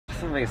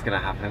something's gonna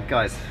happen,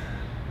 guys.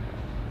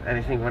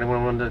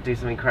 Anyone want to do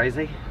something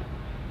crazy?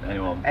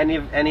 Anyone? Any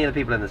of the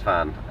people in this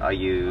van? Are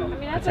you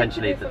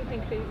potentially? I'd like to do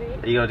something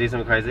crazy. Are you gonna do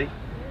something crazy?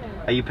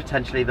 Yeah. Are you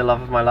potentially the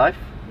love of my life?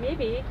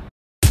 Maybe.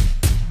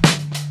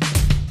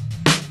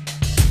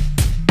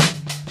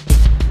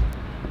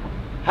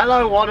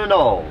 Hello, one and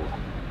all.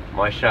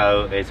 My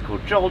show is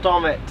called Joel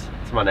Dommett.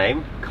 It's my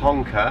name.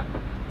 Conquer.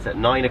 It's at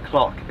 9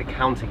 o'clock at the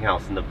Counting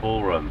House in the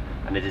Ballroom,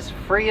 and it is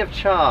free of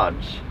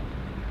charge.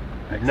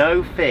 Excellent.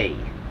 No fee.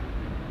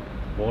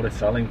 What a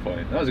selling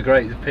point. That was a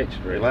great pitch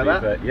for it. You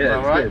like that? Yeah, Was that it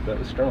was right? good. That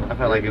was strong. I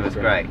felt like it was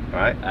great,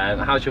 right?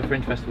 How's your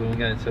Fringe Festival been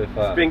going so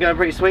far? It's been going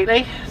pretty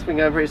sweetly. It's been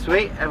going pretty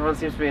sweet. Everyone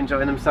seems to be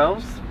enjoying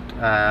themselves.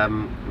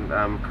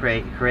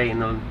 Creating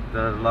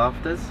the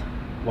laughters.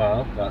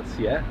 Well,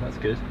 that's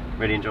good.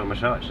 Really enjoying my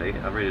show, actually.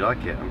 I really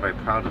like it. I'm very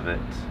proud of it,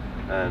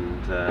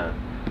 and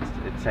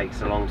it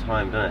takes a long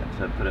time, doesn't it,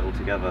 to put it all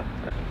together.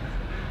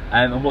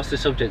 And what's the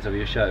subject of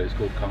your show? It's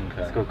called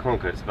Conquer. It's called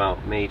Conquer. It's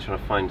about me trying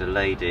to find a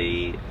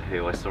lady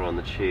who I saw on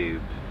the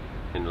tube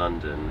in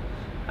London,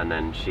 and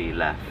then she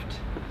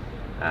left.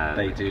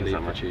 They do leave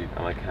the tube.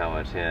 I'm a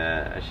coward,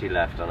 yeah. She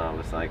left, and I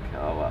was like,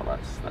 oh well, that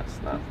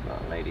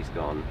lady's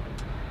gone.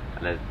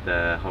 And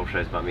the whole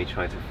show's about me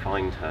trying to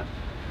find her.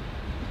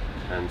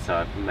 And so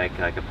I make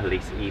like a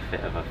police e-fit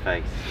of her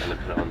face and I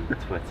put it on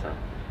Twitter,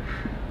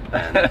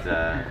 and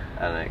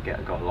it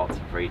got lots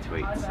of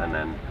retweets. And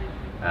then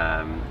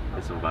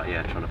it's all about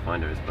trying to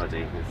find her as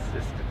bloody.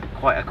 It's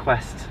quite a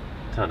quest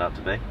turned out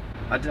to be.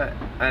 I'm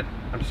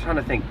just trying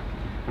to think.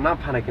 I'm now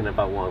panicking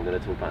about what I'm going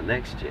to talk about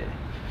next year.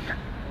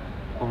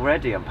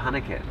 Already I'm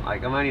panicking.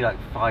 Like, I'm only like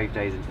 5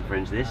 days into the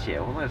Fringe this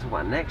year. What am I going to talk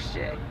about next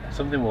year?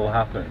 Something will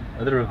happen.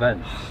 Other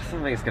events.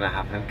 Something's going to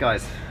happen,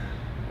 guys.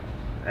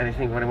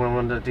 Anyone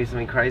want to do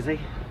something crazy?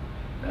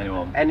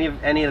 Anyone? Any of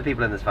the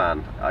people in this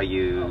van? Are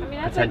you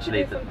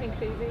potentially? I'd like to do something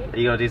crazy. Are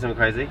you gonna do something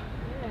crazy?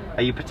 Yeah.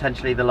 Are you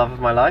potentially the love of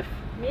my life?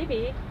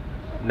 Maybe.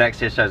 Next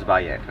year's show's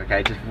about you.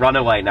 Okay, just run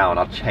away now, and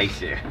I'll chase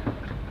you.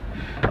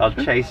 I'll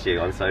chase you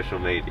on social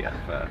media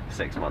for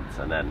 6 months,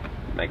 and then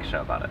make a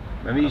show about it.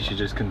 Maybe you should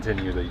just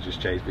continually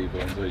just chase people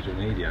on social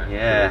media for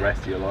the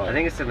rest of your life. I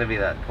think it's going to be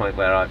that point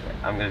where I'm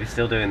going to be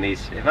still doing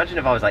these. Imagine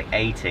if I was like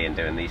 80 and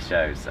doing these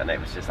shows, and it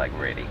was just like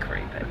really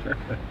creepy.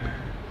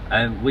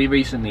 We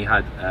recently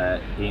had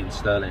Iain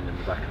Stirling in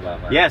the back of our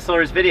van. Yeah, saw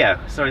his video.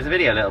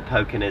 Little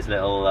poking his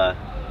little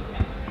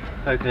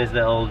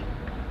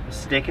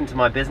stick into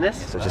my business.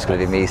 So it's just going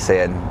to be me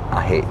saying,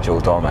 I hate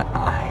Joel Dommett.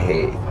 I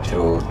hate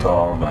Joel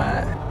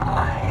Dommett.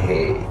 I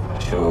hate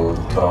Joel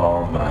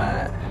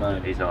Dommett.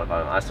 No. He's not a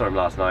violent. I saw him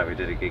last night. We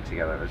did a gig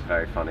together. It was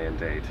very funny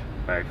indeed.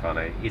 Very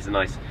funny. He's a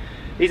nice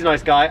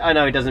guy. I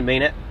know he doesn't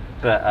mean it,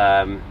 but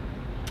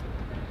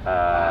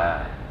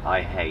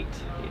I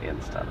hate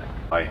Iain Stirling.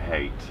 I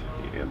hate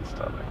Iain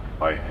Stirling.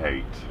 I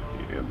hate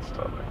Iain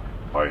Stirling.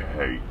 I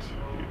hate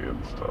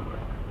Iain Stirling.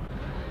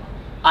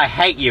 I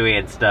hate you,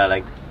 Iain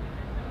Stirling.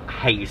 I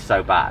hate you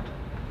so bad.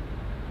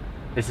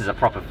 This is a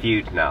proper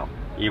feud now.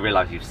 You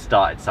realise you've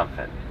started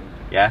something,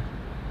 yeah?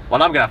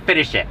 Well, I'm gonna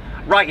finish it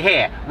right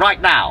here, right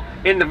now,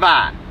 in the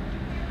van.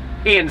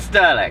 Iain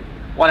Stirling.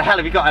 Why the hell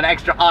have you got an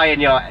extra I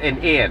in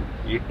Ian?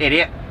 You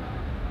idiot.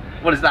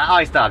 What does that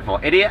I stand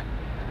for? Idiot?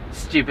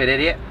 Stupid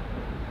idiot.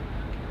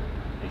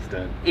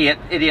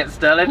 Idiot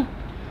Stirling.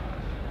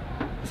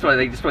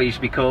 That's what you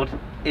should be called.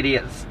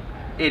 Idiot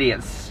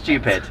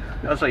stupid.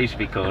 That's what you should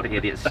be called.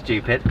 Idiot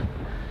stupid.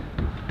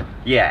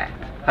 Yeah.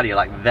 How do you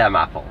like them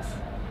apples?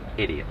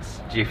 Idiot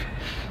stupid.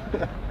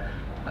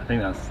 I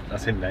think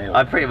that's him nailed.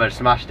 I pretty much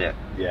smashed it.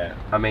 Yeah.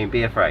 I mean,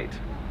 be afraid.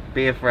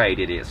 Be afraid,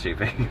 idiot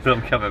stupid.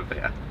 I'm coming for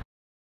you.